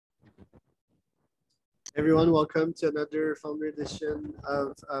Everyone, welcome to another founder edition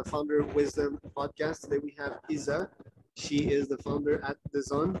of Founder Wisdom podcast. Today we have Isa. She is the founder at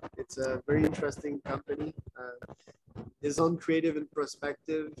Dezon. It's a very interesting company. Dezon Creative and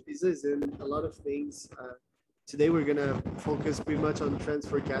Prospective. Isa is in a lot of things. Today we're gonna focus pretty much on trends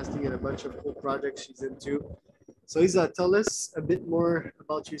forecasting and a bunch of cool projects she's into. So Isa, tell us a bit more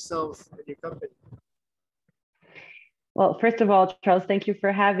about yourself and your company. Well, first of all, Charles, thank you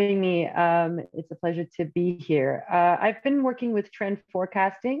for having me. It's a pleasure to be here. I've been working with trend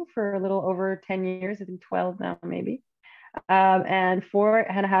forecasting for a little over 10 years, I think 12 now, maybe. And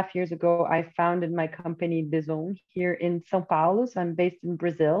 4.5 years ago, I founded my company, Dezon, here in São Paulo. So I'm based in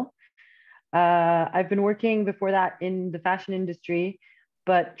Brazil. I've been working before that in the fashion industry,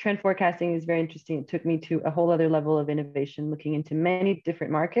 but trend forecasting is very interesting. It took me to a whole other level of innovation, looking into many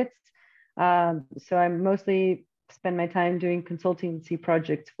different markets. So I'm mostly spend my time doing consultancy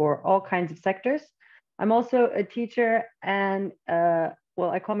projects for all kinds of sectors. I'm also a teacher and I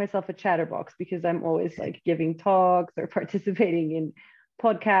call myself a chatterbox because I'm always like giving talks or participating in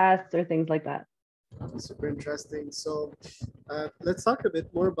podcasts or things like that. Super interesting. So let's talk a bit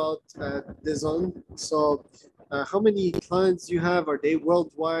more about Dezon. So how many clients do you have? Are they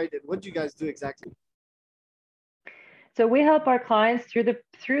worldwide? And what do you guys do exactly? So we help our clients through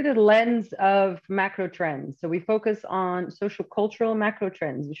the lens of macro trends. So we focus on social cultural macro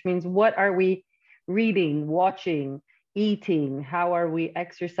trends, which means what are we reading, watching, eating? How are we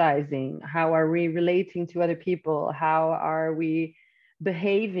exercising? How are we relating to other people? How are we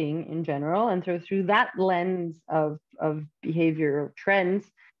behaving in general? And so through that lens of behavioral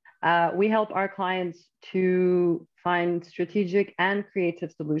trends, we help our clients to find strategic and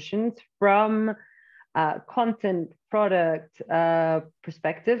creative solutions from content product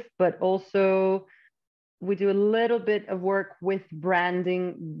perspective, but also we do a little bit of work with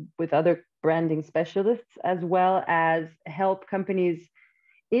branding, with other branding specialists, as well as help companies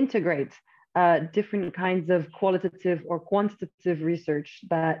integrate different kinds of qualitative or quantitative research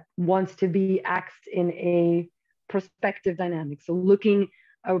that wants to be axed in a prospective dynamic. So looking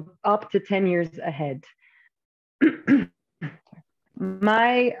up to 10 years ahead.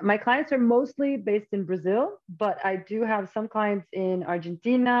 My clients are mostly based in Brazil, but I do have some clients in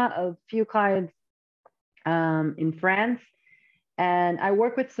Argentina, a few clients in France, and I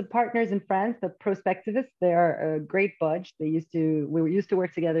work with some partners in France, the prospectivists. They are a great bunch. We used to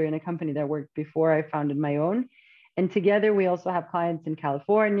work together in a company that worked before I founded my own, and together we also have clients in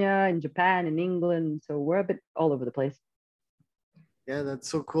California, in Japan, in England. So we're a bit all over the place. Yeah, that's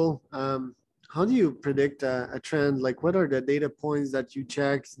so cool. How do you predict a trend? Like, what are the data points that you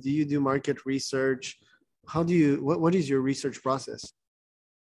check? Do you do market research? What is your research process?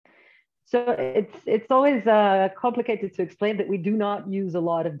 So it's always complicated to explain that we do not use a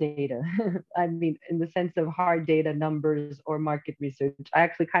lot of data. I mean, in the sense of hard data, numbers, or market research. I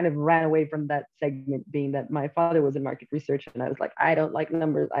actually kind of ran away from that segment, being that my father was in market research, and I was like, I don't like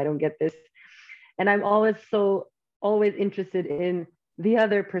numbers. I don't get this. And I'm always interested in the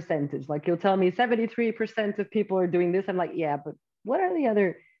other percentage. Like you'll tell me 73% of people are doing this. I'm like, yeah, but what are the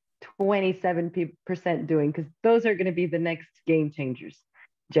other 27% doing? Because those are going to be the next game changers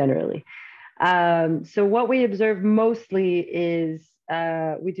generally. So what we observe mostly is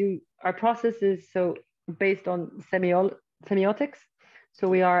we do our processes so based on semiotics. So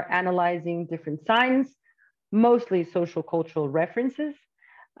we are analyzing different signs, mostly social cultural references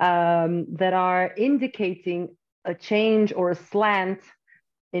that are indicating a change or a slant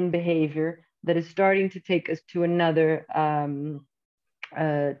in behavior that is starting to take us to another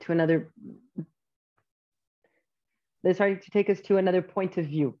they're starting to take us to another point of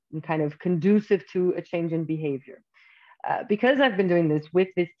view and kind of conducive to a change in behavior. Because I've been doing this with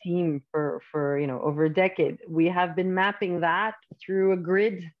this team for over a decade, we have been mapping that through a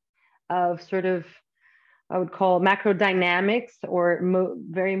grid of sort of I would call macro dynamics or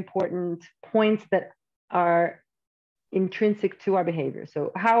very important points that are intrinsic to our behavior.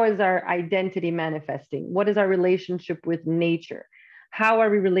 So how is our identity manifesting? What is our relationship with nature? How are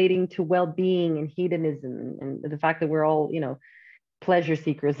we relating to well-being and hedonism and the fact that we're all, pleasure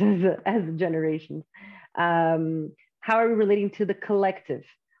seekers as generations? How are we relating to the collective?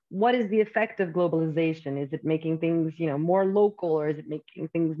 What is the effect of globalization? Is it making things, more local, or is it making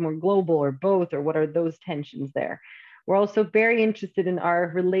things more global, or both, or what are those tensions there? We're also very interested in our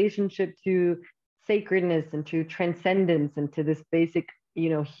relationship to sacredness and to transcendence and to this basic,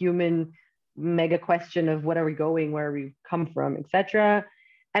 human mega question of what are we going, where we come from, etc.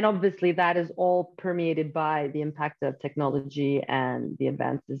 And obviously that is all permeated by the impact of technology and the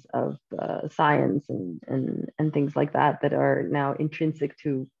advances of science and things like that that are now intrinsic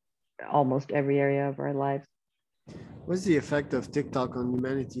to almost every area of our lives. What's the effect of TikTok on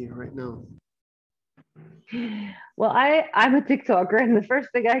humanity right now? Well, I'm a TikToker, and the first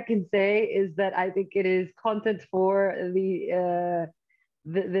thing I can say is that I think it is content for the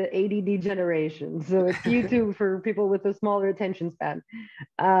ADD generation. So it's YouTube for people with a smaller attention span.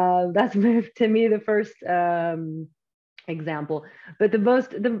 That's to me the first example. But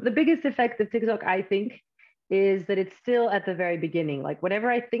the biggest effect of TikTok, I think, is that it's still at the very beginning. Like whenever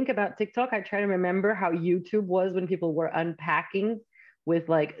I think about TikTok, I try to remember how YouTube was when people were unpacking with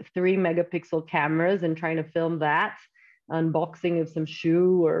like 3 megapixel cameras and trying to film that unboxing of some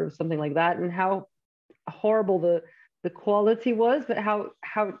shoe or something like that, and how horrible the quality was, but how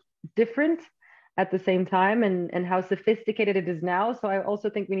different at the same time, and how sophisticated it is now. So I also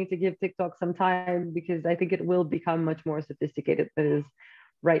think we need to give TikTok some time, because I think it will become much more sophisticated than it is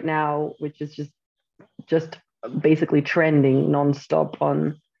right now, which is just basically trending nonstop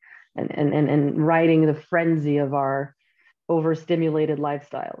on and riding the frenzy of our overstimulated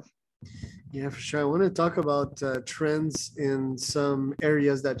lifestyles. Yeah, for sure. I want to talk about trends in some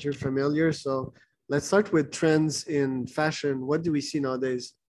areas that you're familiar. So let's start with trends in fashion. What do we see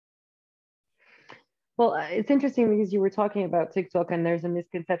nowadays? Well, it's interesting because you were talking about TikTok, and there's a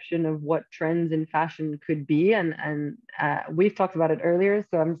misconception of what trends in fashion could be, and we've talked about it earlier.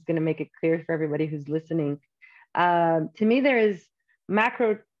 So I'm just going to make it clear for everybody who's listening. To me, there is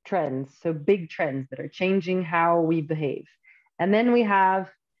macro trends, so big trends that are changing how we behave, and then we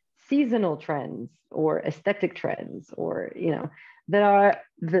have seasonal trends or aesthetic trends, or that are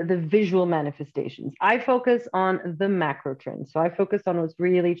the visual manifestations. I focus on the macro trends, so I focus on what's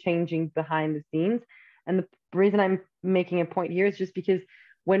really changing behind the scenes. And the reason I'm making a point here is just because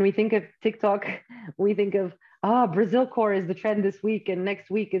when we think of TikTok, we think of, Brazil core is the trend this week, and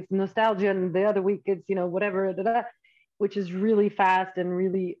next week it's nostalgia, and the other week it's whatever, which is really fast and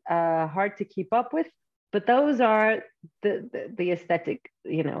really hard to keep up with. But those are the aesthetic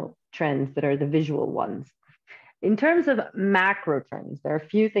trends that are the visual ones. In terms of macro trends, there are a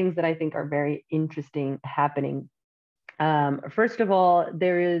few things that I think are very interesting happening. First of all,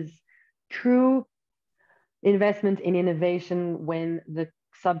 there is true investment in innovation when the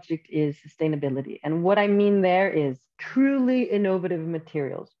subject is sustainability. And what I mean there is truly innovative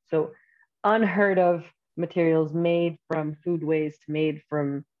materials. So unheard of materials made from food waste, made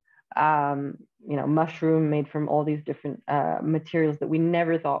from mushroom, made from all these different materials that we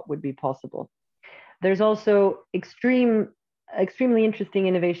never thought would be possible. There's also extremely interesting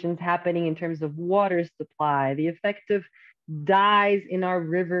innovations happening in terms of water supply, the effect of dyes in our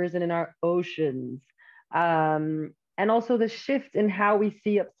rivers and in our oceans, and also the shift in how we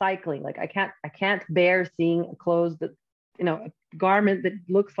see upcycling. Like I can't bear seeing a clothes that a garment that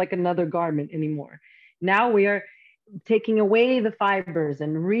looks like another garment anymore. Now we are taking away the fibers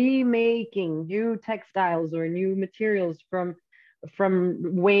and remaking new textiles or new materials from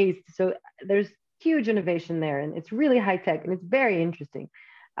waste. So there's huge innovation there, and it's really high tech, and it's very interesting.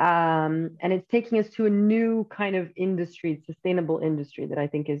 And it's taking us to a new kind of industry, sustainable industry, that I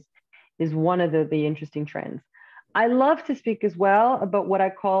think is one of the interesting trends. I love to speak as well about what I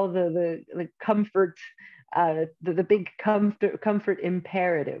call the comfort, the big comfort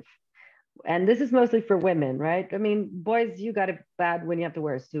imperative. And this is mostly for women, right? I mean, boys, you got it bad when you have to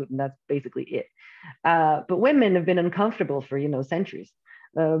wear a suit, and that's basically it. But women have been uncomfortable for centuries,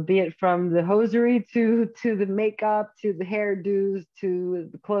 be it from the hosiery to the makeup, to the hairdos, to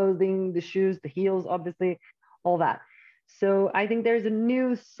the clothing, the shoes, the heels, obviously, all that. So I think there's a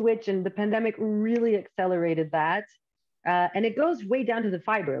new switch, and the pandemic really accelerated that. And it goes way down to the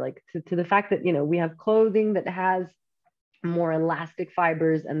fiber, like to the fact that we have clothing that has more elastic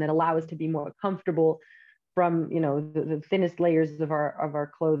fibers and that allow us to be more comfortable from the thinnest layers of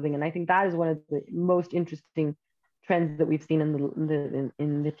our clothing. And I think that is one of the most interesting trends that we've seen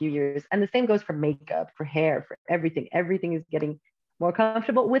in the few years. And the same goes for makeup, for hair, for everything. Everything is getting more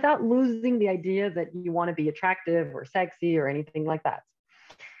comfortable without losing the idea that you want to be attractive or sexy or anything like that.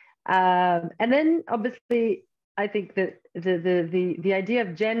 And then obviously, I think that the idea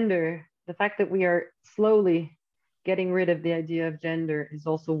of gender, the fact that we are slowly getting rid of the idea of gender, is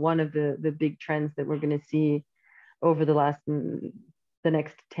also one of the big trends that we're going to see over the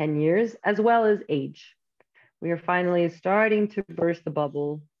next 10 years, as well as age. We are finally starting to burst the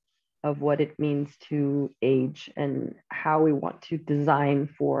bubble of what it means to age and how we want to design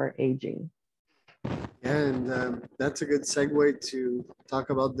for aging. And that's a good segue to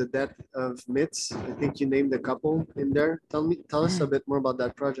talk about the death of myths. I think you named a couple in there. Tell us a bit more about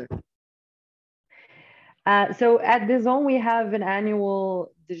that project. So at Dezon, we have an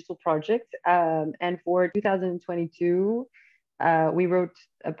annual digital project. And for 2022, we wrote,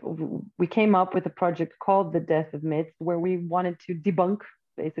 we came up with a project called The Death of Myths, where we wanted to debunk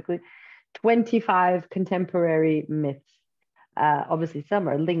basically 25 contemporary myths. Obviously, some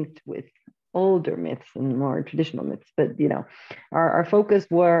are linked with older myths and more traditional myths, but our focus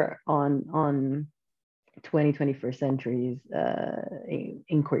were on 21st centuries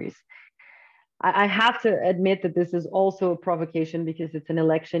inquiries. I have to admit that this is also a provocation because it's an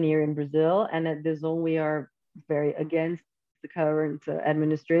election year in Brazil, and at Dezon we are very against the current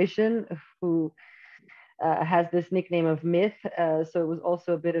administration, who has this nickname of myth. So it was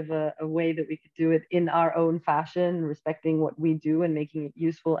also a bit of a way that we could do it in our own fashion, respecting what we do and making it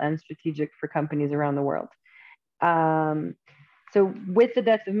useful and strategic for companies around the world. So with the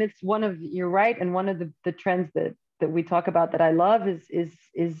death of myths, you're right, and one of the trends that we talk about that I love is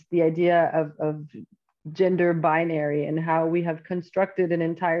the idea of gender binary and how we have constructed an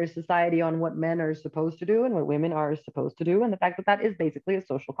entire society on what men are supposed to do and what women are supposed to do, and the fact that that is basically a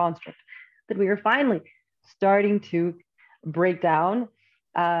social construct that we are finally starting to break down.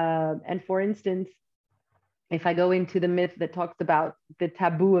 And for instance, if I go into the myth that talks about the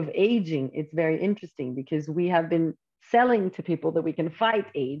taboo of aging, it's very interesting because we have been selling to people that we can fight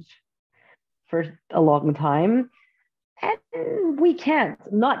age for a long time. And we can't,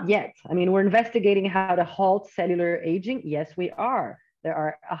 not yet. I mean, we're investigating how to halt cellular aging. Yes, we are. There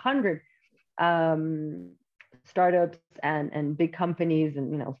are 100 startups and big companies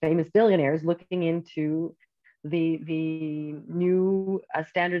and famous billionaires looking into the new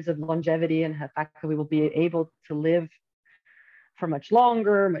standards of longevity and the fact that we will be able to live for much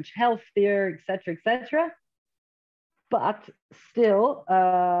longer, much healthier, et cetera. But still,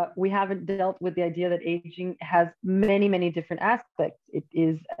 we haven't dealt with the idea that aging has many, many different aspects. It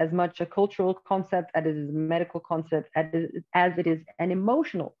is as much a cultural concept as it is a medical concept, as it is an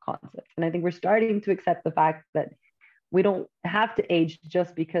emotional concept. And I think we're starting to accept the fact that we don't have to age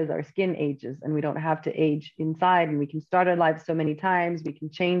just because our skin ages, and we don't have to age inside, and we can start our lives so many times. We can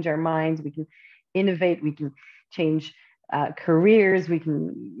change our minds, we can innovate, we can change careers, we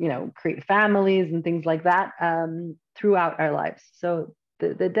can create families and things like that throughout our lives. So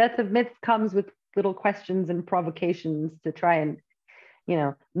the death of myths comes with little questions and provocations to try and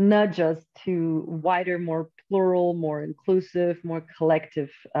nudge us to wider, more plural, more inclusive, more collective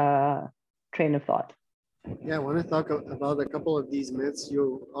train of thought. Yeah, I want to talk about a couple of these myths.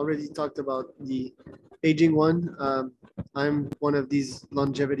 You already talked about the aging one. I'm one of these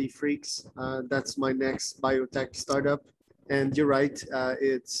longevity freaks. That's my next biotech startup. And you're right.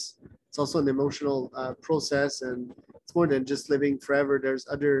 It's also an emotional process, and it's more than just living forever. There's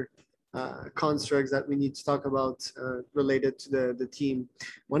other constructs that we need to talk about related to the team. I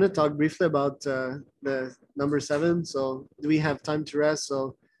want to talk briefly about the number 7. So do we have time to rest?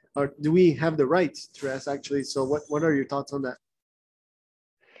 So, or do we have the right to rest actually? So what are your thoughts on that?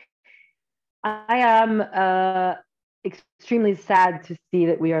 I am extremely sad to see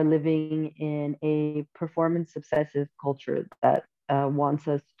that we are living in a performance obsessive culture that wants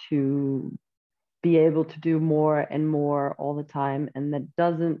us to be able to do more and more all the time, and that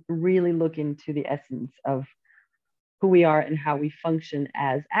doesn't really look into the essence of who we are and how we function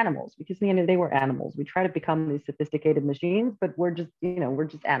as animals. Because at the end of the day, we're animals. We try to become these sophisticated machines, but we're just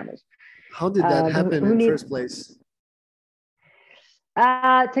animals. How did that happen in first place?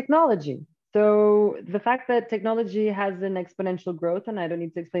 Technology. So the fact that technology has an exponential growth, and I don't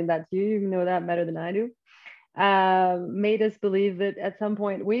need to explain that to you, you know that better than I do, made us believe that at some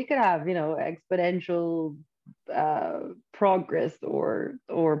point we could have, exponential progress or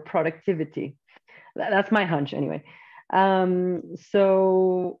productivity. That's my hunch anyway.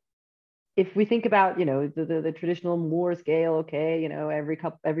 So if we think about, the traditional Moore scale, okay,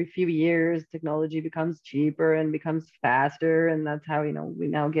 every few years technology becomes cheaper and becomes faster, and that's how we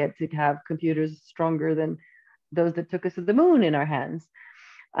now get to have computers stronger than those that took us to the moon in our hands.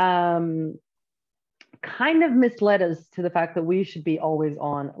 Kind of misled us to the fact that we should be always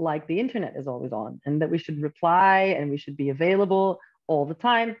on, like the internet is always on, and that we should reply and we should be available all the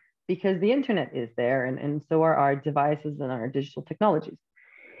time because the internet is there, and so are our devices and our digital technologies.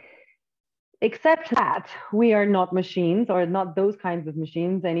 Except that we are not machines, or not those kinds of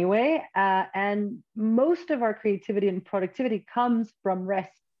machines anyway. And most of our creativity and productivity comes from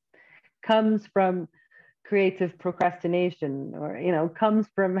rest, comes from creative procrastination, or, comes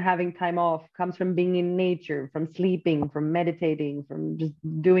from having time off, comes from being in nature, from sleeping, from meditating, from just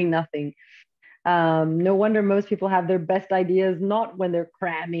doing nothing. No wonder most people have their best ideas not when they're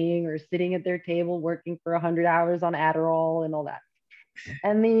cramming or sitting at their table working for 100 hours on Adderall and all that.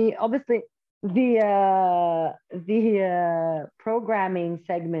 And obviously, The programming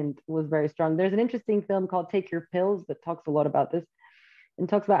segment was very strong. There's an interesting film called Take Your Pills that talks a lot about this and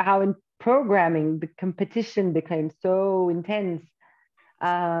talks about how in programming the competition became so intense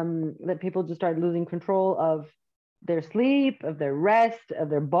that people just started losing control of their sleep, of their rest, of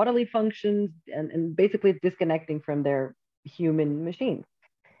their bodily functions, and basically disconnecting from their human machines.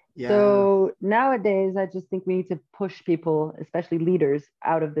 Yeah, So nowadays, I just think we need to push people, especially leaders,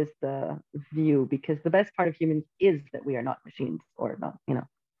 out of this view because the best part of humans is that we are not machines or not,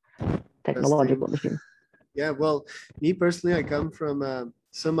 interesting. technological machines. Yeah, well, me personally, I come from a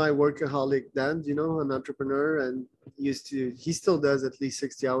semi-workaholic dad, an entrepreneur, and he still does at least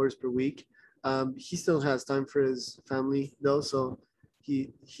 60 hours per week. He still has time for his family though, so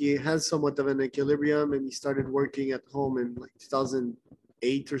he has somewhat of an equilibrium, and he started working at home in like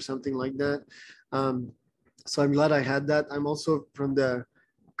 2008 or something like that. Um, so I'm glad I had that. I'm also from the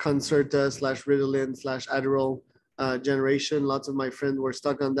Concerta slash Ritalin slash Adderall generation. Lots of my friends were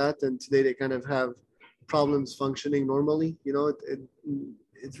stuck on that, and today they kind of have problems functioning normally.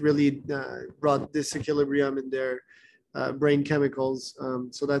 It's really brought disequilibrium in their brain chemicals.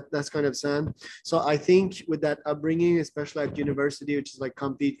 So that's kind of sad. So I think with that upbringing, especially at university, which is like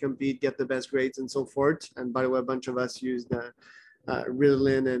compete, get the best grades and so forth. And by the way, a bunch of us use the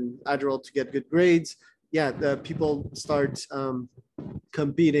Ritalin and Adderall to get good grades. Yeah, the people start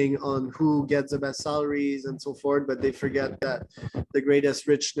competing on who gets the best salaries and so forth, but they forget that the greatest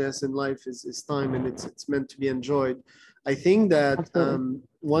richness in life is time, and it's meant to be enjoyed. I think that Absolutely.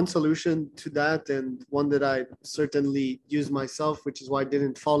 one solution to that, and one that I certainly use myself, which is why I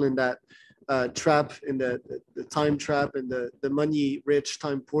didn't fall in that trap, in the time trap and the money rich,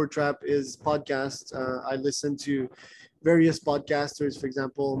 time poor trap, is podcasts. I listen to various podcasters, for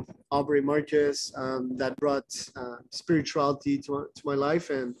example, Aubrey Marcus, that brought spirituality to my life.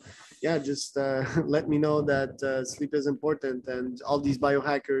 And yeah, just let me know that sleep is important. And all these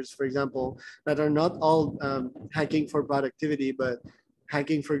biohackers, for example, that are not all hacking for productivity, but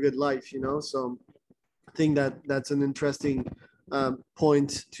hacking for good life, So I think that that's an interesting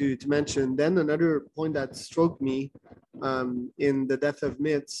point to mention. Then another point that struck me in The Death of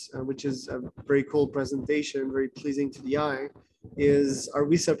Myths, which is a very cool presentation, very pleasing to the eye, is, are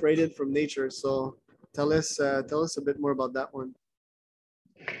we separated from nature? So tell us a bit more about that one.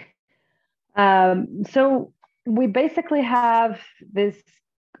 So we basically have this,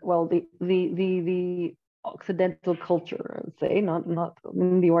 well, the Occidental culture, I would say, not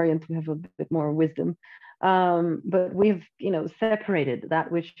in the Orient, we have a bit more wisdom. But we've, separated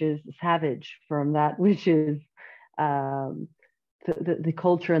that which is savage from that which is um, the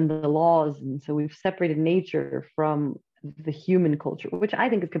culture and the laws. And so we've separated nature from the human culture, which I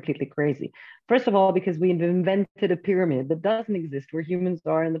think is completely crazy. First of all, because we've invented a pyramid that doesn't exist, where humans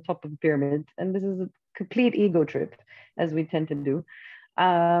are in the top of the pyramid. And this is a complete ego trip, as we tend to do,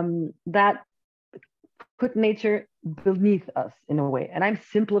 that put nature beneath us in a way. And I'm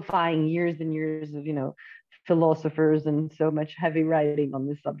simplifying years and years of, philosophers and so much heavy writing on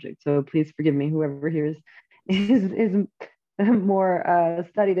this subject. So please forgive me, whoever here is more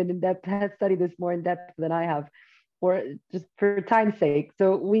studied and in depth, has studied this more in depth than I have, or just for time's sake.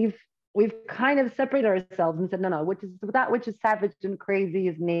 So we've kind of separated ourselves and said, no, which is that which is savage and crazy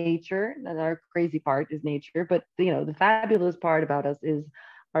is nature, and our crazy part is nature. But the fabulous part about us is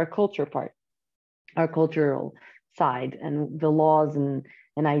our culture part, our cultural side, and the laws and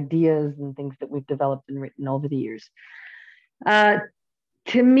ideas and things that we've developed and written over the years. Uh,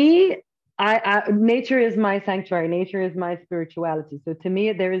 to me, nature is my sanctuary. Nature is my spirituality. So to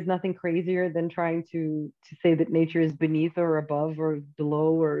me, there is nothing crazier than trying to say that nature is beneath or above or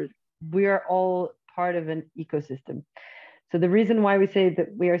below, or we are all part of an ecosystem. So the reason why we say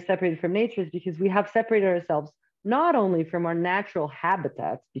that we are separated from nature is because we have separated ourselves not only from our natural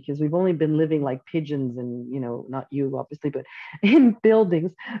habitats, because we've only been living like pigeons and, not you obviously, but in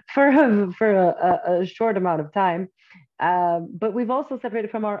buildings for a short amount of time. But we've also separated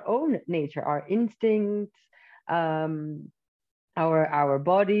from our own nature, our instincts, um, our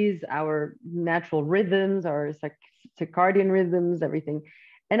bodies, our natural rhythms, our circadian rhythms, everything.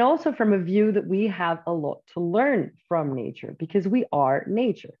 And also from a view that we have a lot to learn from nature because we are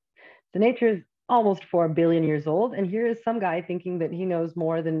nature. So nature is almost 4 billion years old. And here is some guy thinking that he knows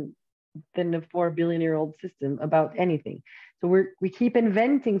more than a 4 billion-year-old system about anything. So we keep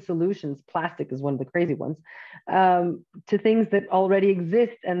inventing solutions. Plastic is one of the crazy ones, to things that already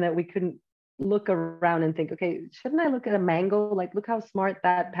exist and that we couldn't look around and think, okay, shouldn't I look at a mango? Like, look how smart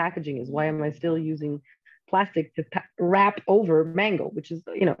that packaging is. Why am I still using plastic to wrap over mango? Which is,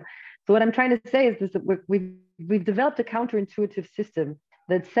 So what I'm trying to say is this: that we've developed a counterintuitive system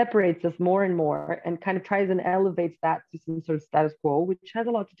that separates us more and more and kind of tries and elevates that to some sort of status quo, which has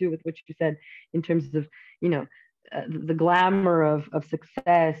a lot to do with what you said in terms of, you know, the glamour of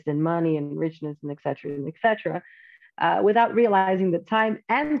success and money and richness and et cetera, without realizing that time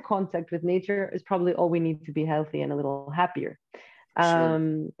and contact with nature is probably all we need to be healthy and a little happier. Sure.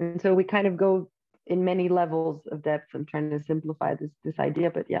 And so we kind of go in many levels of depth. I'm trying to simplify this idea,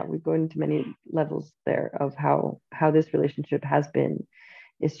 but yeah, we go into many levels there of how this relationship has been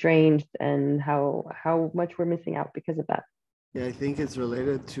estranged and how much we're missing out because of that. Yeah, I think it's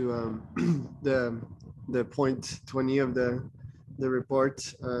related to the point 20 of the report.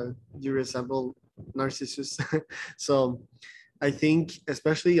 You resemble Narcissus. So I think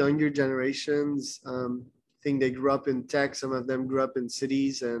especially younger generations, think they grew up in tech. Some of them grew up in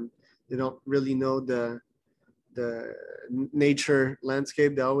cities, and they don't really know the nature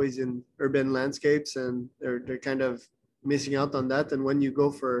landscape. They're always in urban landscapes, and they're kind of missing out on that. And when you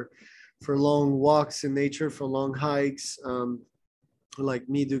go for long walks in nature, for long hikes, like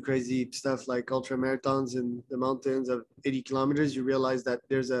me, do crazy stuff like ultra marathons in the mountains of 80 kilometers, you realize that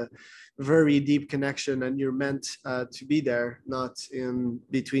there's a very deep connection, and you're meant to be there, not in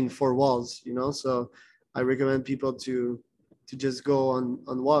between four walls, you know. So I recommend people to just go on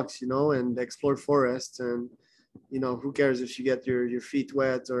walks, you know, and explore forests. And you know, who cares if you get your feet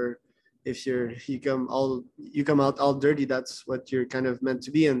wet, or if you come out all dirty. That's what you're kind of meant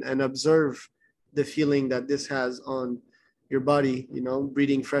to be. And observe the feeling that this has on your body, you know,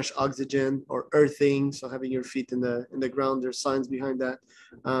 breathing fresh oxygen or earthing, so having your feet in the ground. There's science behind that.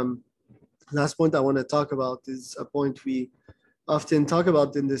 um, Last point I want to talk about is a point we often talk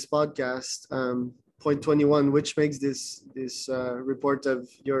about in this podcast, point 21, which makes this report of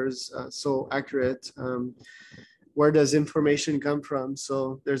yours so accurate. Where does information come from?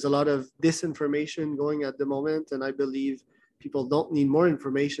 So there's a lot of disinformation going at the moment, and I believe people don't need more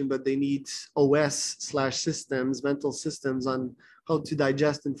information, but they need OS/systems, mental systems on how to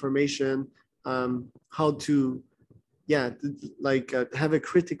digest information, how to, yeah, like have a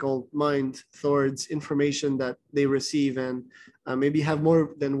critical mind towards information that they receive, and maybe have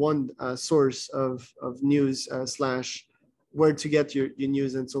more than one source of news slash where to get your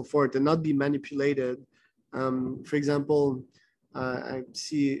news and so forth, and not be manipulated. For example, I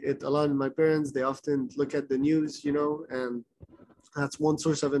see it a lot in my parents. They often look at the news, you know, and that's one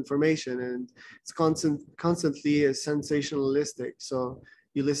source of information, and it's constantly sensationalistic. So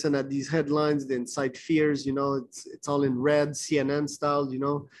you listen at these headlines, they incite fears, you know, it's all in red, CNN style, you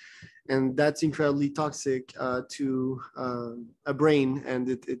know, and that's incredibly toxic to a brain, and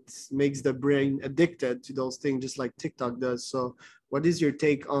it makes the brain addicted to those things, just like TikTok does. So what is your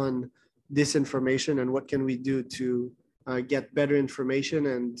take on disinformation, and what can we do to get better information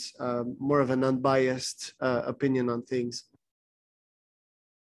and more of an unbiased opinion on things?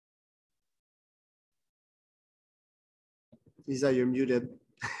 Lisa, you're muted,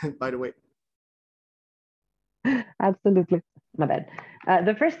 by the way. Absolutely. My bad.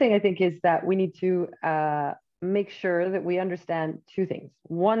 The first thing I think is that we need to make sure that we understand two things.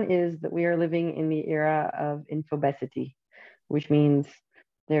 One is that we are living in the era of infobesity, which means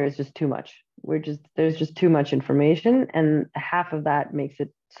there is just too much. There's just too much information, and half of that makes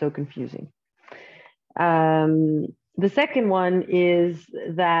it so confusing. The second one is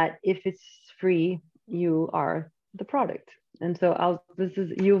that if it's free, you are the product. And so this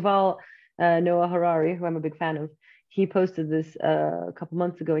is Yuval Noah Harari, who I'm a big fan of. He posted this a couple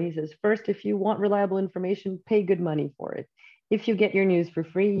months ago. He says, first, if you want reliable information, pay good money for it. If you get your news for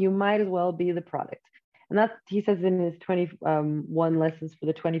free, you might as well be the product. And that he says in his 21 lessons for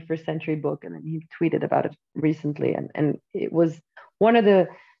the 21st century book. And then he tweeted about it recently. And it was one of the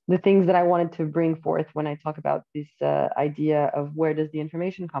things that I wanted to bring forth when I talk about this idea of where does the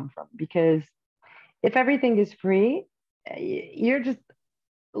information come from? Because if everything is free, you're just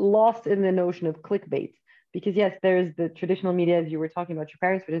lost in the notion of clickbait. Because yes, there's the traditional media, as you were talking about your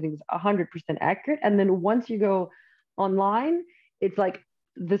parents, which I think is 100% accurate. And then once you go online, it's like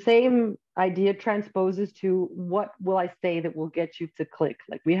the same idea transposes to what will I say that will get you to click.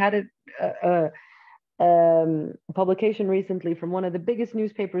 Like we had a publication recently from one of the biggest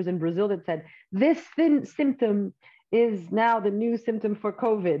newspapers in Brazil that said, this symptom is now the new symptom for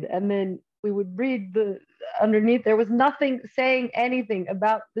COVID. And then we would read underneath, there was nothing saying anything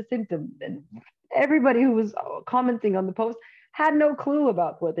about the symptom. And everybody who was commenting on the post had no clue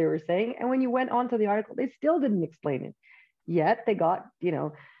about what they were saying. And when you went onto the article, they still didn't explain it. Yet they got,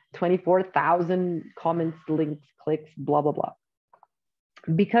 24,000 comments, links, clicks, blah, blah, blah.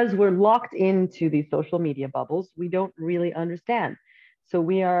 Because we're locked into these social media bubbles, we don't really understand. So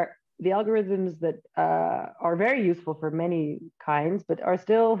we are the algorithms that are very useful for many kinds, but are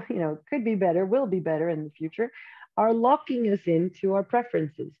still, could be better, will be better in the future, are locking us into our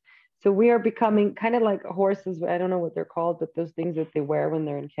preferences. So we are becoming kind of like horses. I don't know what they're called, but those things that they wear when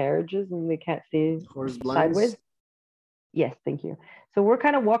they're in carriages and they can't see Horse sideways. blinds. Yes, thank you. So we're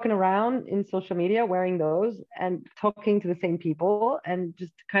kind of walking around in social media wearing those and talking to the same people and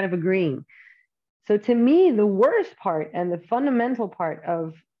just kind of agreeing. So to me, the worst part and the fundamental part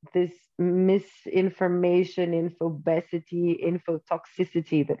of this misinformation, infobesity,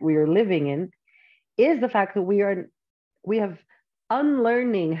 infotoxicity that we are living in is the fact that we have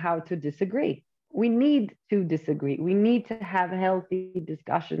unlearning how to disagree. We need to disagree. We need to have healthy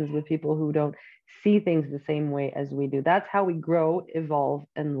discussions with people who don't see things the same way as we do. That's how we grow, evolve,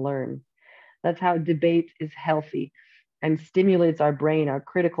 and learn. That's how debate is healthy and stimulates our brain, our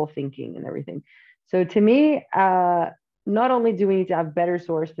critical thinking, and everything. So to me, not only do we need to have better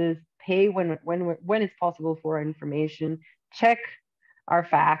sources, pay when it's possible for our information, check our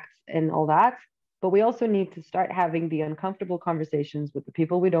facts and all that, but we also need to start having the uncomfortable conversations with the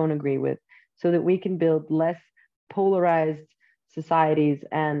people we don't agree with, so that we can build less polarized societies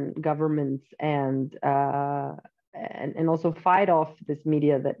and governments, and also fight off this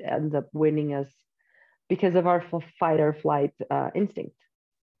media that ends up winning us because of our fight or flight instinct.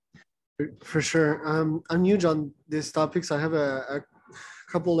 For sure. I'm huge on these topics. I have a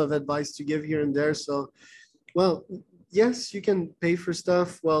couple of advice to give here and there. So, well, yes, you can pay for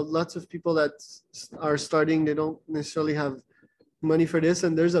stuff. Well, lots of people that are starting, they don't necessarily have money for this,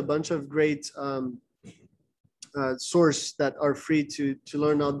 and there's a bunch of great source that are free to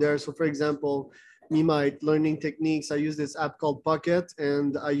learn out there. So, for example, me, my learning techniques, I use this app called Pocket,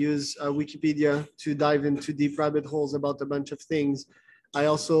 and I use Wikipedia to dive into deep rabbit holes about a bunch of things. I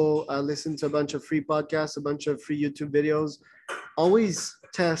also listen to a bunch of free podcasts, a bunch of free YouTube videos. Always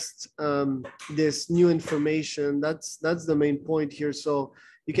test this new information. That's the main point here. So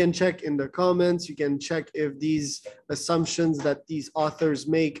you can check in the comments. You can check if these assumptions that these authors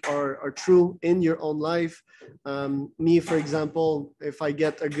make are true in your own life. Me, for example, if I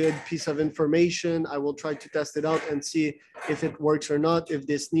get a good piece of information, I will try to test it out and see if it works or not, if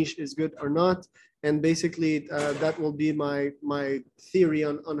this niche is good or not. And basically, that will be my theory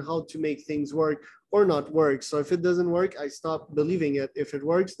on how to make things work or not work. So if it doesn't work, I stop believing it. If it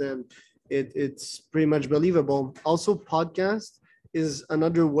works, then it's pretty much believable. Also, podcast is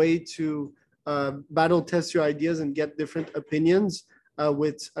another way to battle test your ideas and get different opinions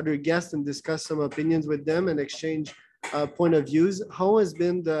with other guests and discuss some opinions with them and exchange point of views. How has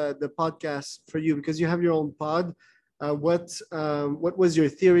been the podcast for you? Because you have your own pod. What was your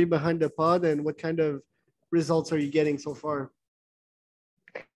theory behind the pod, and what kind of results are you getting so far?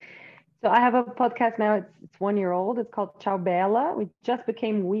 So I have a podcast now. It's 1 year old. It's called Ciao Bella. We just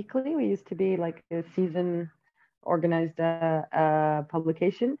became weekly. We used to be like a season organized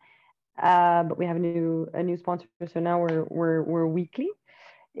publication, but we have a new sponsor. So now we're weekly.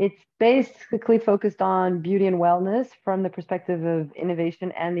 It's basically focused on beauty and wellness from the perspective of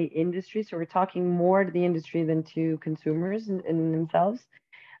innovation and the industry. So we're talking more to the industry than to consumers in themselves.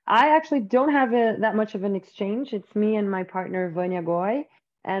 I actually don't have that much of an exchange. It's me and my partner, Vanya Goy.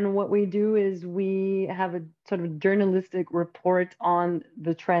 And what we do is we have a sort of journalistic report on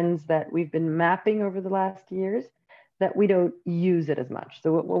the trends that we've been mapping over the last years, that we don't use it as much.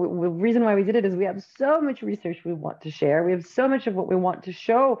 So the reason why we did it is we have so much research we want to share. We have so much of what we want to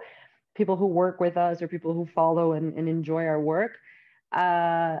show people who work with us or people who follow and enjoy our work,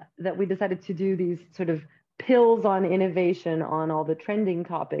 that we decided to do these sort of pills on innovation on all the trending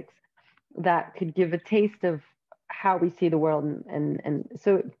topics that could give a taste of how we see the world. And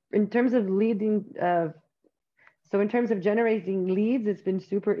so in terms of in terms of generating leads, it's been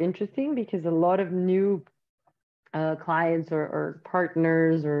super interesting because a lot of new clients or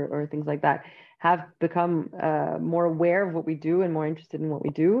partners or things like that have become more aware of what we do and more interested in what we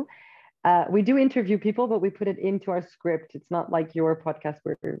do. We do interview people, but we put it into our script. It's not like your podcast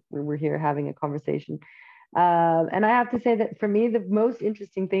where we're here having a conversation. And I have to say that for me, the most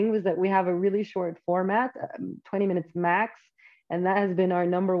interesting thing was that we have a really short format, 20 minutes max. And that has been our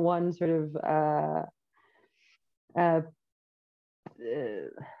number one sort of, how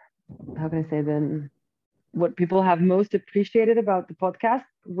can I say then, what people have most appreciated about the podcast,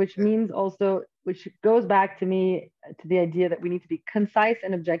 which means also, which goes back to me to the idea that we need to be concise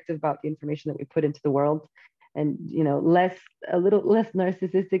and objective about the information that we put into the world, and a little less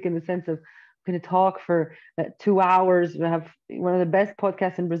narcissistic in the sense of I'm going to talk for 2 hours. We have one of the best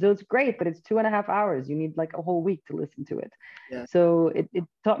podcasts in Brazil. It's great, but it's 2.5 hours. You need like a whole week to listen to it. Yeah. So it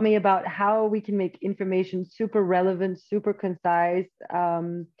taught me about how we can make information super relevant, super concise,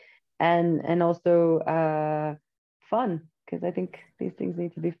 and also fun, because I think these things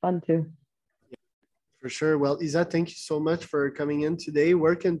need to be fun too. For sure. Well, Isa, thank you so much for coming in today.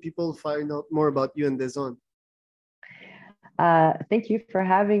 Where can people find out more about you and Dezon? Thank you for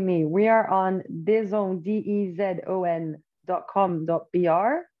having me. We are on Dezon, dezon.com.br,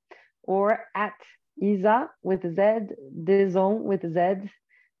 or at Isa with a Z, Dezon with a Z.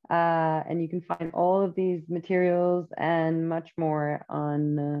 And you can find all of these materials and much more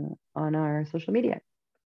on our social media.